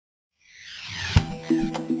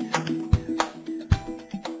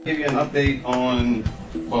Give you an update on,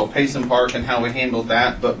 well, Payson Park and how we handled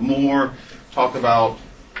that, but more talk about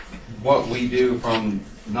what we do from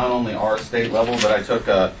not only our state level, but I took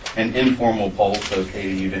an informal poll. So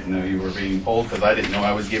Katie, you didn't know you were being polled because I didn't know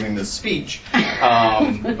I was giving this speech.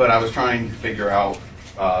 But I was trying to figure out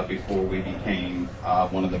before we became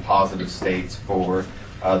one of the positive states for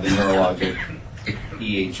the neurologic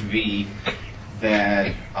EHV,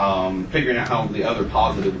 that figuring out how the other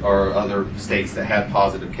positive or other states that had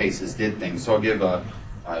positive cases did things. So I'll give a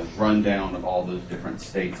rundown of all those different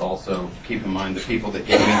states. Also, keep in mind the people that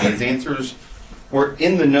gave me these answers were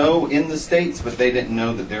in the know in the states, but they didn't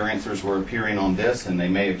know that their answers were appearing on this, and they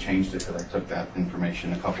may have changed it because I took that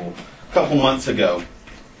information a couple months ago.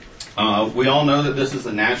 We all know that this is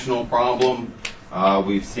a national problem.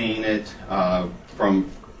 We've seen it from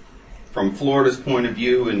Florida's point of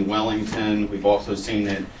view in Wellington. We've also seen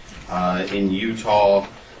it in Utah.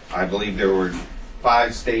 I believe there were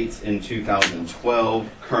 5 states in 2012.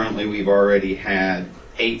 Currently, we've already had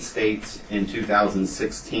 8 states in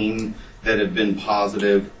 2016 that have been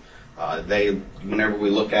positive. Whenever we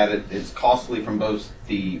look at it, it's costly from both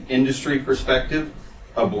the industry perspective.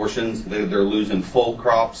 Abortions, they're losing full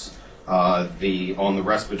crops. On the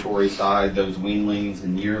respiratory side, those weanlings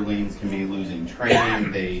and yearlings can be losing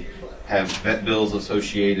training. They have vet bills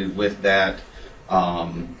associated with that.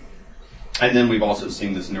 And then we've also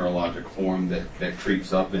seen this neurologic form that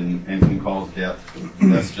creeps up and can cause death.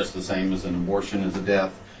 That's just the same as an abortion as a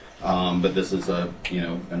death. But this is a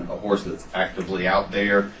horse that's actively out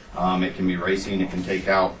there. It can be racing. It can take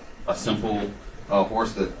out a simple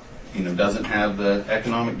horse that doesn't have the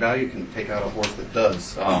economic value. It can take out a horse that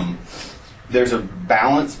does. There's a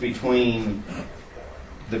balance between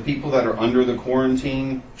the people that are under the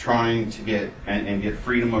quarantine trying to get and get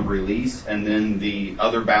freedom of release, and then the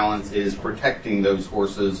other balance is protecting those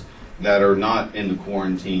horses that are not in the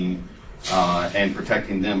quarantine and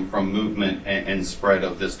protecting them from movement and spread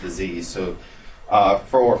of this disease. So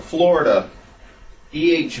for Florida,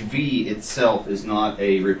 EHV itself is not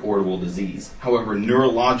a reportable disease. However,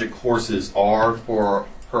 neurologic horses are per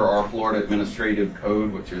our Florida Administrative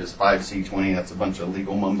Code, which is 5C20. That's a bunch of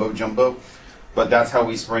legal mumbo jumbo. But that's how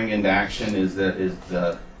we spring into action, is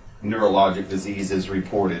the neurologic disease is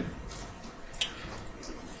reported.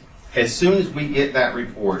 As soon as we get that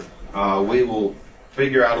report, we will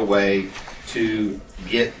figure out a way to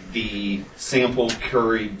get the sample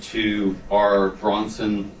carried to our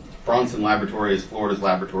Bronson laboratory. Is Florida's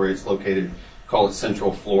laboratory. It's located, call it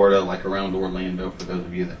Central Florida, like around Orlando, for those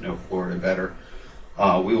of you that know Florida better.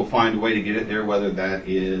 We will find a way to get it there, whether that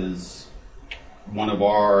is one of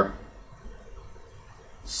our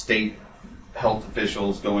state health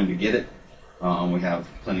officials going to get it. We have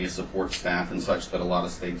plenty of support staff and such that a lot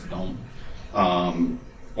of states don't.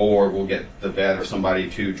 Or we'll get the vet or somebody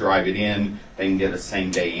to drive it in. They can get us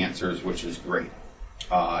same-day answers, which is great.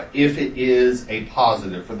 If it is a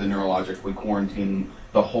positive for the neurologic, we quarantine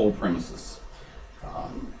the whole premises.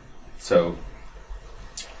 So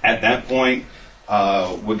at that point,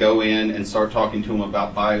 we go in and start talking to them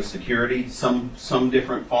about biosecurity. Some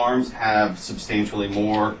different farms have substantially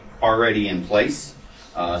more already in place.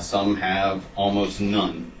 Some have almost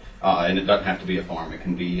none. And it doesn't have to be a farm. It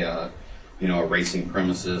can be a racing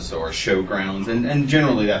premises or showgrounds. And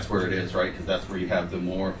generally that's where it is, right? Because that's where you have the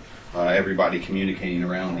more everybody communicating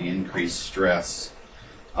around the increased stress.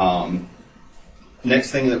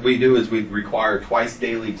 Next thing that we do is we require twice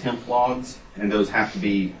daily temp logs, and those have to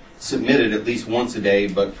be submitted at least once a day,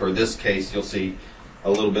 but for this case, you'll see a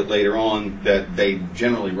little bit later on that they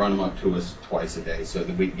generally run them up to us twice a day. So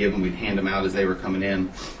that we'd hand them out as they were coming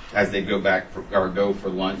in. As they go for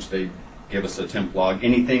lunch, they give us a temp log.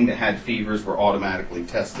 Anything that had fevers were automatically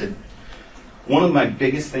tested. One of my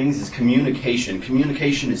biggest things is communication.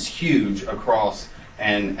 Communication is huge across,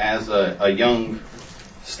 and as a young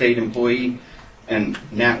state employee, and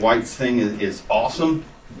Nat White's thing is awesome.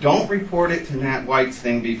 Don't report it to Nat White's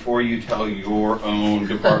thing before you tell your own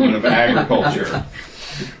Department of Agriculture.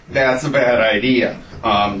 That's a bad idea.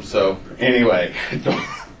 So anyway,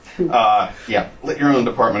 yeah, let your own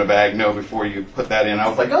Department of Ag know before you put that in. I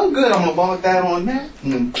was like, oh good, I'm going to log that on that,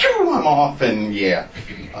 and then I'm off, and yeah.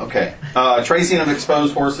 Okay. Tracing of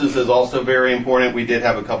exposed horses is also very important. We did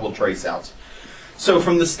have a couple of trace outs. So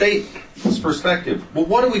from the state's perspective, well,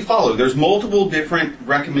 what do we follow? There's multiple different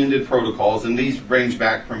recommended protocols, and these range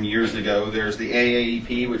back from years ago. There's the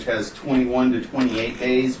AAEP, which has 21 to 28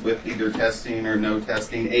 days with either testing or no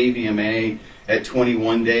testing, AVMA at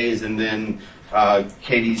 21 days, and then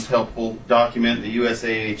Katie's helpful document, the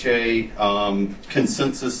USAHA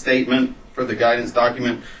consensus statement for the guidance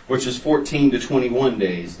document, which is 14 to 21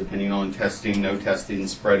 days, depending on testing, no testing,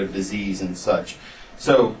 spread of disease and such.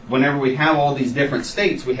 So whenever we have all these different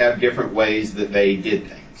states, we have different ways that they did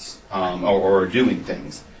things, or are doing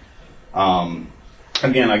things.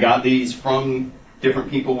 Again, I got these from different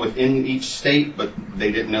people within each state, but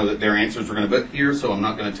they didn't know that their answers were going to be here, so I'm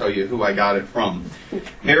not going to tell you who I got it from.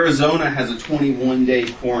 Arizona has a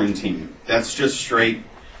 21-day quarantine. That's just straight.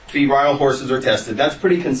 Febrile horses are tested. That's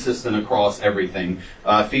pretty consistent across everything.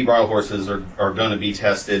 Febrile horses are going to be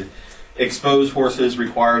tested. Exposed horses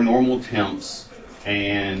require normal temps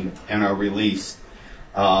and are released.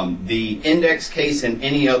 The index case and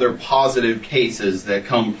any other positive cases that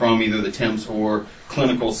come from either the temps or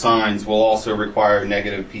clinical signs will also require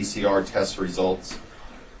negative PCR test results.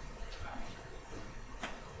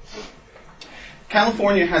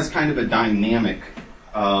 California has kind of a dynamic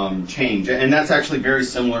change, and that's actually very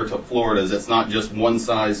similar to Florida's. It's not just one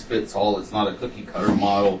size fits all. It's not a cookie cutter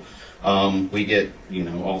model. We get,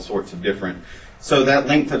 all sorts of different. So that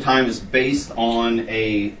length of time is based on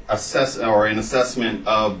an assessment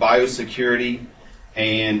of biosecurity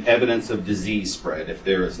and evidence of disease spread. If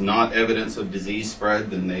there is not evidence of disease spread,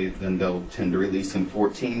 then they'll tend to release in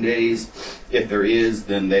 14 days. If there is,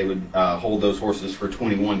 then they would hold those horses for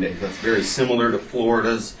 21 days. That's very similar to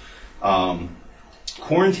Florida's.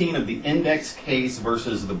 Quarantine of the index case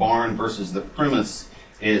versus the barn versus the premise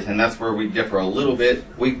is, and that's where we differ a little bit.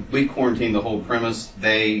 We quarantine the whole premise.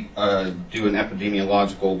 They do an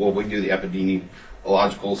epidemiological, we do the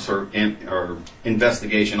epidemiological or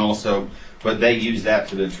investigation also, but they use that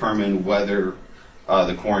to determine whether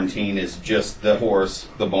the quarantine is just the horse,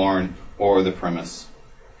 the barn, or the premise.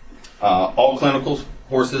 All clinical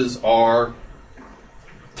horses are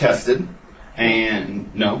tested,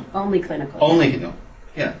 and no. Only clinical. Only, no.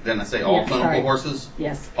 Yeah, didn't I say all clinical horses?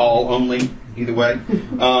 Yes. All, only, either way.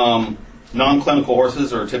 Non-clinical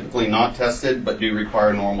horses are typically not tested, but do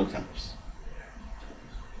require normal temps.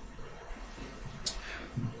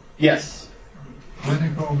 Yes?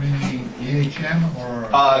 Clinical meaning EHM or?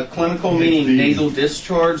 Clinical meaning nasal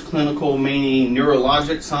discharge, clinical meaning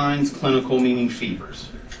neurologic signs, clinical meaning fevers.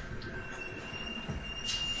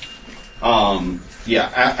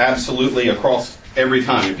 Yeah, absolutely across every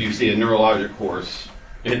time. If you see a neurologic horse,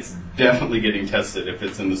 it's definitely getting tested if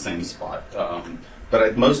it's in the same spot.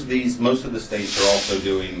 But most of the states are also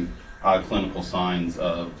doing clinical signs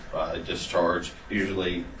of discharge.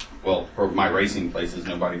 Usually, well, for my racing places,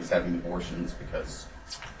 nobody was having abortions because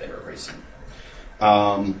they were racing.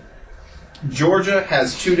 Georgia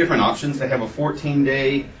has two different options. They have a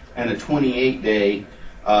 14-day and a 28-day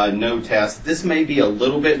no test. This may be a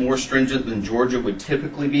little bit more stringent than Georgia would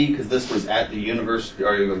typically be because this was at the University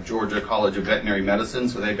of Georgia College of Veterinary Medicine,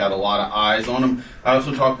 so they've got a lot of eyes on them. I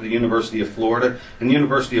also talked to the University of Florida, and the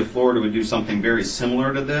University of Florida would do something very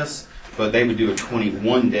similar to this, but they would do a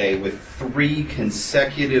 21-day with 3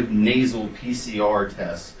 consecutive nasal PCR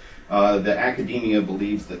tests. The academia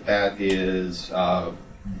believes that is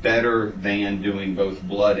better than doing both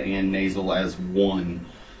blood and nasal as one.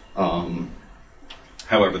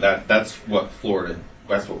 However, that's what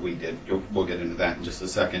we did. We'll get into that in just a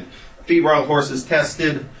second. Febrile horses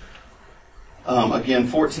tested. Again,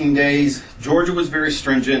 14 days. Georgia was very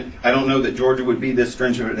stringent. I don't know that Georgia would be this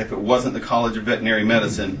stringent if it wasn't the College of Veterinary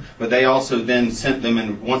Medicine, but they also then sent them,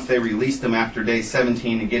 and once they released them after day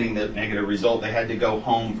 17 and getting the negative result, they had to go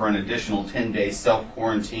home for an additional 10-day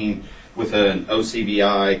self-quarantine with an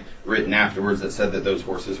OCBI written afterwards that said that those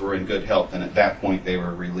horses were in good health, and at that point they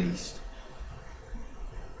were released.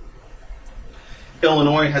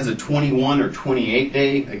 Illinois has a 21 or 28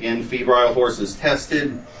 day. Again, febrile horses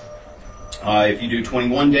tested. If you do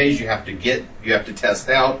 21 days, you have to test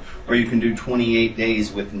out, or you can do 28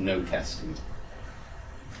 days with no testing.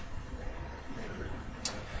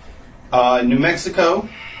 New Mexico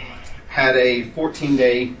had a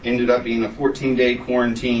 14-day, ended up being a 14-day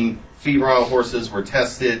quarantine. Febrile horses were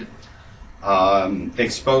tested.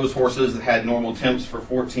 Exposed horses that had normal temps for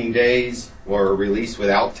 14 days were released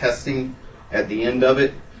without testing at the end of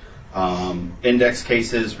it. Index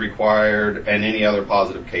cases required, and any other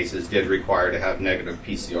positive cases did require to have negative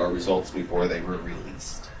PCR results before they were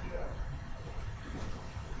released.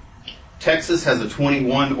 Texas has a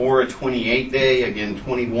 21 or a 28 day. Again,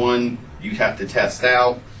 21 you have to test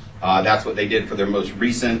out. That's what they did for their most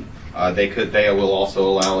recent. They will also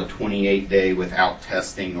allow a 28 day without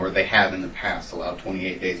testing, or they have in the past allowed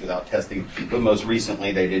 28 days without testing, but most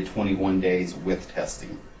recently they did 21 days with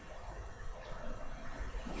testing.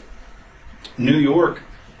 New York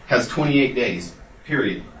has 28 days,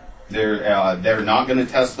 period. They're not going to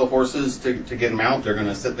test the horses to get them out. They're going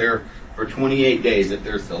to sit there for 28 days. If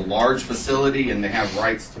there's a large facility and they have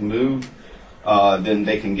rights to move, then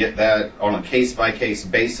they can get that on a case-by-case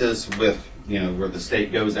basis with, where the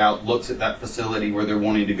state goes out, looks at that facility where they're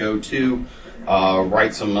wanting to go to,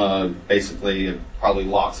 writes them, basically, it probably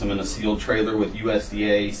locks them in a sealed trailer with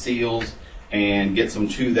USDA seals and gets them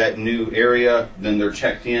to that new area. Then they're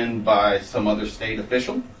checked in by some other state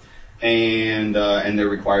official, and they're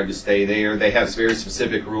required to stay there. They have very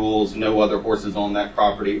specific rules: no other horses on that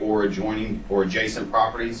property or adjoining or adjacent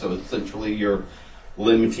property. So essentially, you're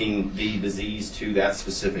limiting the disease to that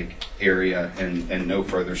specific area and no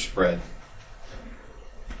further spread.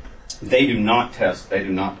 They do not test. They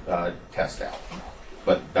do not test out,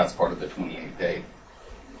 but that's part of the 28-day.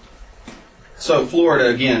 So Florida,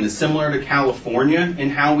 again, is similar to California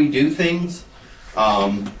in how we do things.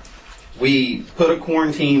 We put a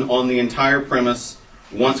quarantine on the entire premise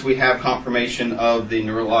once we have confirmation of the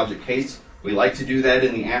neurologic case. We like to do that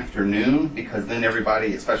in the afternoon because then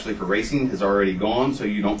everybody, especially for racing, has already gone, so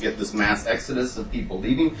you don't get this mass exodus of people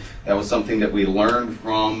leaving. That was something that we learned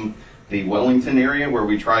from the Wellington area, where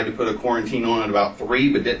we tried to put a quarantine on at about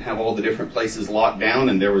 3 but didn't have all the different places locked down,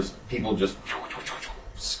 and there was people just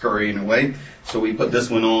scurrying away. So we put this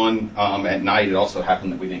one on at night. It also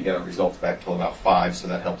happened that we didn't get our results back till about 5, so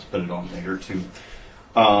that helps put it on later too.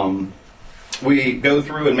 We go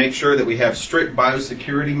through and make sure that we have strict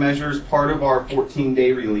biosecurity measures. Part of our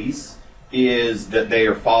 14-day release is that they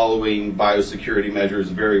are following biosecurity measures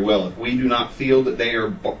very well. If we do not feel that they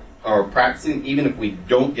are practicing, even if we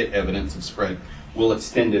don't get evidence of spread, we'll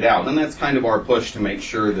extend it out. And that's kind of our push to make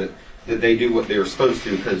sure that they do what they're supposed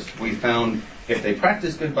to, because we found if they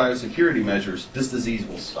practice good biosecurity measures, this disease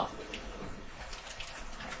will stop.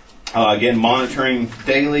 Again, monitoring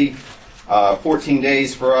daily, 14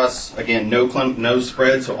 days for us. Again, no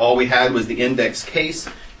spread, so all we had was the index case.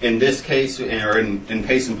 In this case, or in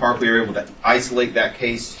Payson Park, we were able to isolate that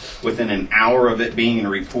case within an hour of it being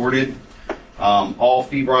reported. All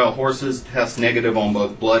febrile horses test negative on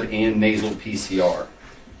both blood and nasal PCR.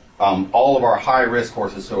 All of our high-risk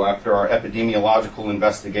horses, so after our epidemiological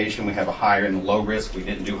investigation, we have a high and low risk. We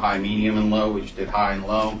didn't do high, medium, and low. We just did high and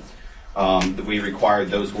low. We required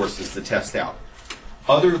those horses to test out.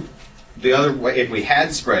 The other way, if we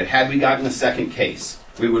had spread, had we gotten a second case,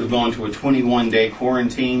 we would have gone to a 21-day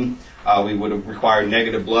quarantine. We would have required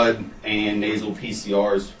negative blood and nasal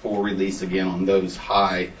PCRs for release again on those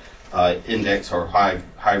high index or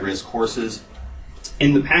high risk horses.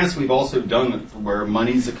 In the past, we've also done it where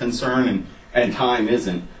money's a concern and time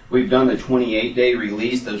isn't. We've done a 28-day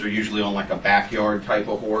release. Those are usually on like a backyard type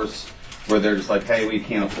of horse where they're just like, hey, we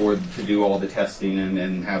can't afford to do all the testing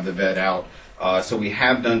and have the vet out. So we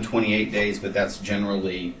have done 28 days, but that's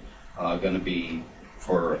generally going to be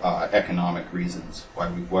for economic reasons why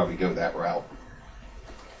we go that route.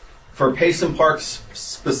 For Payson Parks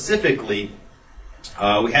specifically,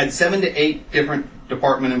 we had 7 to 8 different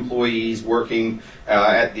department employees working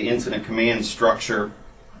at the incident command structure.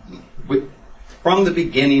 From the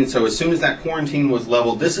beginning, so as soon as that quarantine was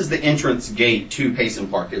leveled, this is the entrance gate to Payson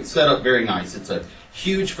Park. It's set up very nice. It's a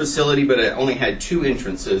huge facility, but it only had 2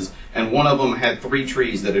 entrances, and one of them had 3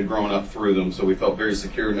 trees that had grown up through them, so we felt very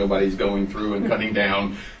secure. Nobody's going through and cutting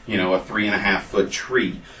down, a 3.5-foot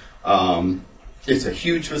tree. It's a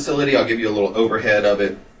huge facility. I'll give you a little overhead of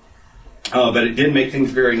it. But it did make things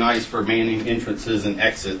very nice for manning entrances and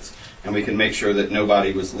exits, and we can make sure that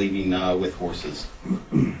nobody was leaving with horses.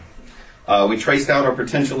 We traced out our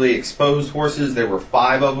potentially exposed horses. There were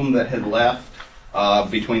 5 of them that had left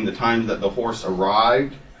between the time that the horse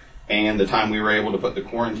arrived and the time we were able to put the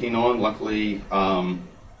quarantine on. Luckily,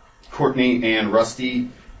 Courtney and Rusty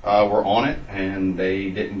were on it, and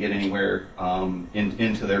they didn't get anywhere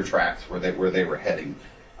into their tracks where they were heading.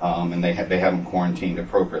 And they had them quarantined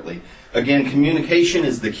appropriately. Again, communication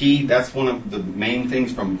is the key. That's one of the main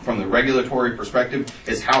things from the regulatory perspective,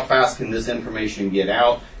 is how fast can this information get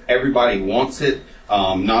out. Everybody wants it.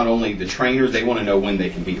 Not only the trainers, they want to know when they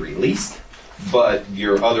can be released, but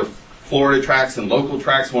your other Florida tracks and local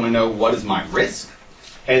tracks want to know what is my risk.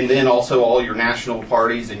 And then also all your national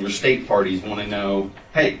parties and your state parties want to know,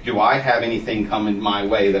 hey, do I have anything coming my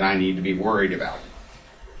way that I need to be worried about?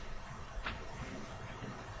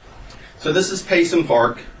 So this is Payson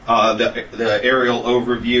Park, the aerial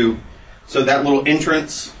overview. So that little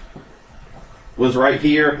entrance was right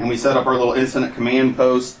here, and we set up our little incident command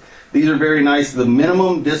post. These are very nice. The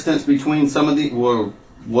minimum distance between some of these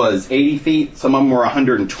was 80 feet. Some of them were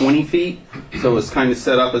 120 feet. So it's kind of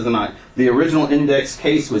set up as the original index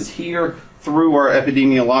case was here through our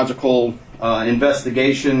epidemiological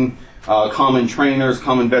investigation. Common trainers,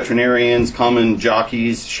 common veterinarians, common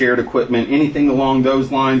jockeys, shared equipment, anything along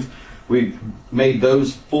those lines. we made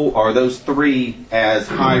those three as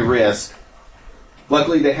high risk.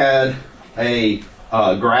 Luckily, they had a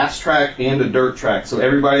grass track and a dirt track. So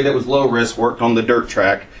everybody that was low risk worked on the dirt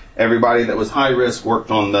track. Everybody that was high risk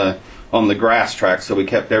worked on the grass track. So we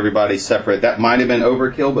kept everybody separate. That might have been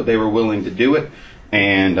overkill, but they were willing to do it,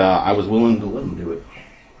 and I was willing to let them do it.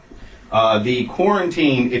 The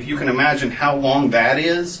quarantine, if you can imagine how long that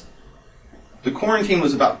is, the quarantine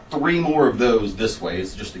was about 3 more of those this way.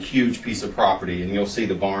 It's just a huge piece of property, and you'll see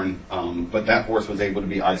the barn, but that horse was able to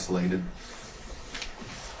be isolated.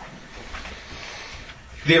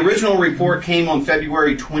 The original report came on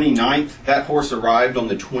February 29th. That horse arrived on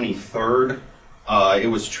the 23rd.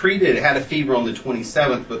 It was treated, it had a fever on the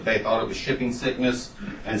 27th, but they thought it was shipping sickness,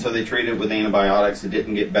 and so they treated it with antibiotics. It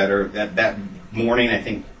didn't get better. That morning, I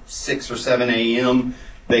think 6 or 7 a.m.,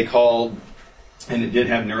 they called, and it did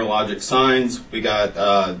have neurologic signs. We got,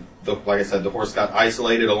 like I said, the horse got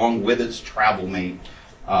isolated along with its travel mate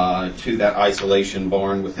to that isolation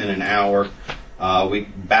barn within an hour.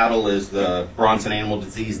 Battle is the Bronson Animal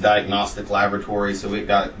Disease Diagnostic Laboratory, so we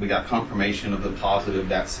got confirmation of the positive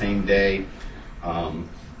that same day. And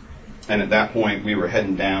at that point, we were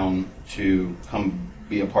heading down to come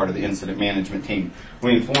be a part of the incident management team.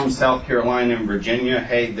 We informed South Carolina and Virginia,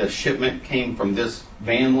 hey, the shipment came from this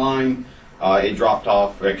van line.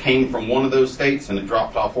 It came from one of those states, and it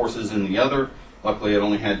dropped off horses in the other. Luckily, it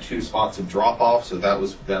only had 2 spots of drop-off, so that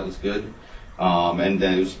was good. And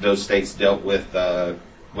then those states dealt with the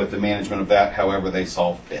management of that however they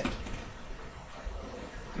saw fit.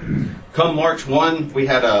 Come March 1, we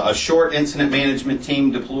had a short incident management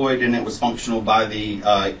team deployed, and it was functional by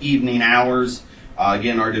the evening hours.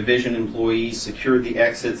 Again, our division employees secured the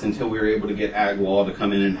exits until we were able to get Ag Law to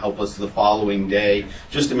come in and help us the following day,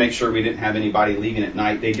 just to make sure we didn't have anybody leaving at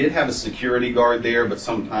night. They did have a security guard there, but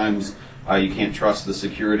sometimes you can't trust the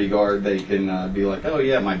security guard. They can be like, oh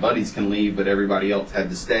yeah, my buddies can leave, but everybody else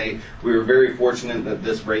had to stay. We were very fortunate that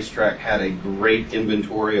this racetrack had a great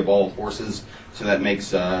inventory of all horses, so that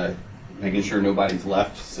makes making sure nobody's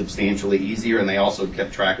left substantially easier. And they also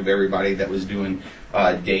kept track of everybody that was doing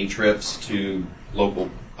day trips to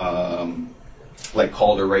local, like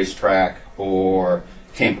Calder Racetrack or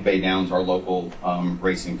Tampa Bay Downs, our local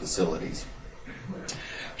racing facilities.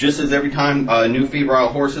 Just as every time new febrile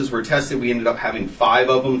horses were tested, we ended up having 5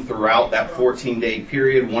 of them throughout that 14-day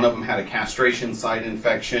period. One of them had a castration site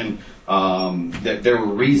infection. There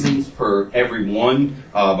were reasons for every one,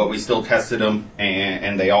 but we still tested them,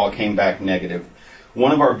 and they all came back negative.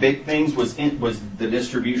 One of our big things was the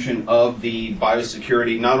distribution of the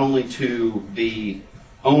biosecurity, not only to the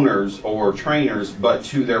owners or trainers, but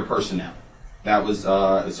to their personnel. That was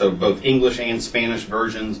so both English and Spanish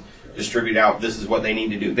versions distribute out. This is what they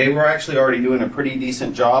need to do. They were actually already doing a pretty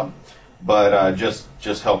decent job, but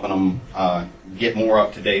just helping them get more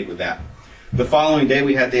up to date with that. The following day,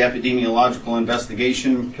 we had the epidemiological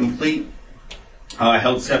investigation complete.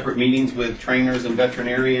 Held separate meetings with trainers and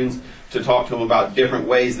veterinarians to talk to them about different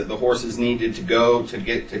ways that the horses needed to go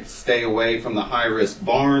to stay away from the high-risk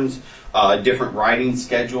barns, different riding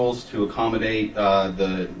schedules to accommodate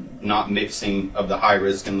the not mixing of the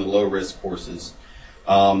high-risk and the low-risk horses.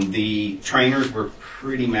 The trainers were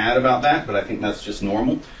pretty mad about that, but I think that's just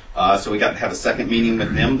normal. So we got to have a second meeting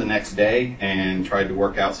with them the next day and tried to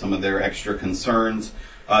work out some of their extra concerns.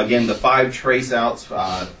 Again, the 5 trace outs,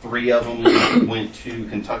 3 of them went to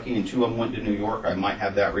Kentucky and 2 of them went to New York. I might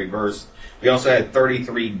have that reversed. We also had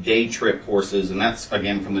 33 day trip horses, and that's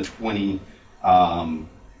again from the 27th,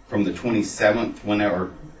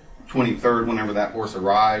 or 23rd, whenever that horse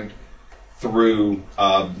arrived, through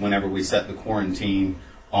whenever we set the quarantine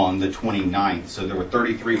on the 29th. So there were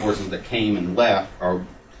 33 horses that came and left, or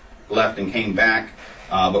left and came back.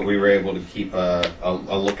 But we were able to keep a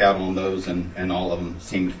lookout on those, and all of them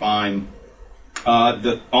seemed fine. On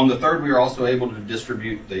the 3rd, we were also able to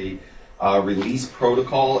distribute the release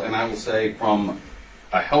protocol, and I will say from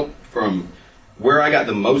where I got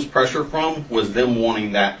the most pressure from was them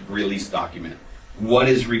wanting that release document. What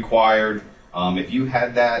is required? If you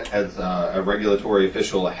had that as a regulatory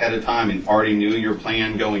official ahead of time and already knew your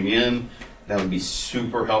plan going in, that would be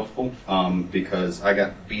super helpful, because I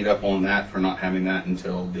got beat up on that for not having that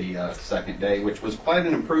until the 2nd day, which was quite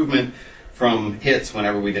an improvement from hits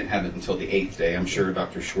whenever we didn't have it until the 8th day. I'm sure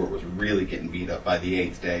Dr. Short was really getting beat up by the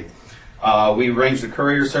 8th day. We arranged the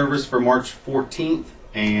courier service for March 14th,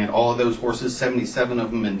 and all of those horses, 77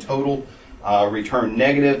 of them in total, returned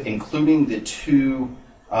negative, including the 2,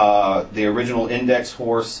 the original index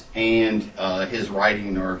horse and his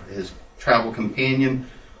riding or his travel companion.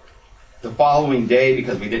 The following day,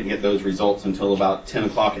 because we didn't get those results until about 10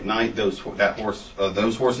 o'clock at night, those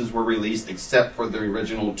horses were released, except for the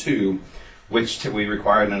original 2, which we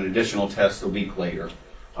required an additional test a week later,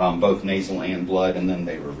 both nasal and blood, and then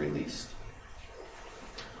they were released.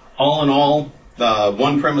 All in all,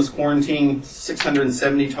 1 premise quarantine,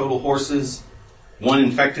 670 total horses, 1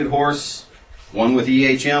 infected horse, 1 with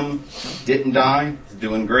EHM, didn't die, is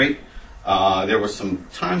doing great. There were some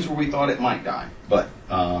times where we thought it might die, but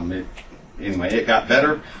anyway, it got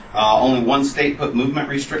better. Only 1 state put movement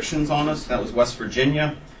restrictions on us. That was West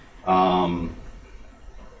Virginia. That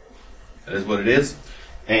is what it is.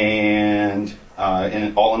 And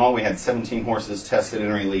all in all, we had 17 horses tested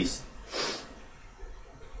and released.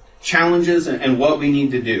 Challenges and what we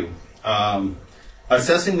need to do.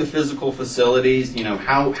 Assessing the physical facilities,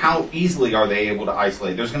 how easily are they able to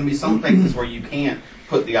isolate? There's going to be some places where you can't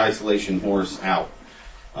put the isolation horse out.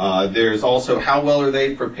 There's also how well are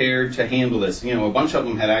they prepared to handle this? A bunch of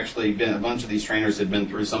them had actually been, a bunch of these trainers had been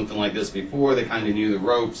through something like this before. They kind of knew the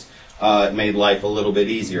ropes. It made life a little bit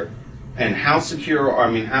easier. And how secure,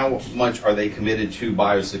 how much are they committed to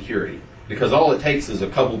biosecurity? Because all it takes is a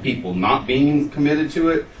couple people not being committed to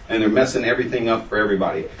it, and they're messing everything up for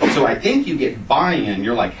everybody. So I think you get buy-in.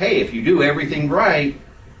 You're like, hey, if you do everything right,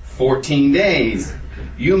 14 days.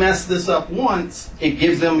 You mess this up once, it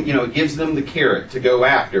gives them, the carrot to go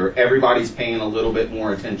after. Everybody's paying a little bit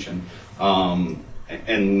more attention,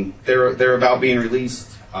 and they're about being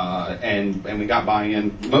released. And we got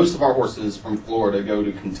buy-in. Most of our horses from Florida go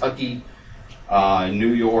to Kentucky,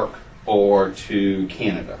 New York, or to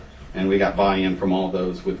Canada. And we got buy-in from all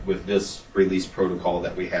those with this release protocol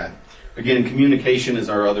that we had. Again, communication is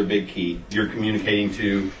our other big key. You're communicating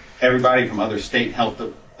to everybody from other state health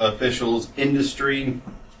officials, industry,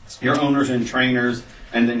 your owners and trainers,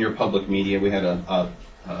 and then your public media. We had a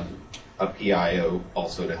PIO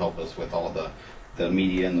also to help us with all the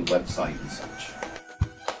media and the website and such.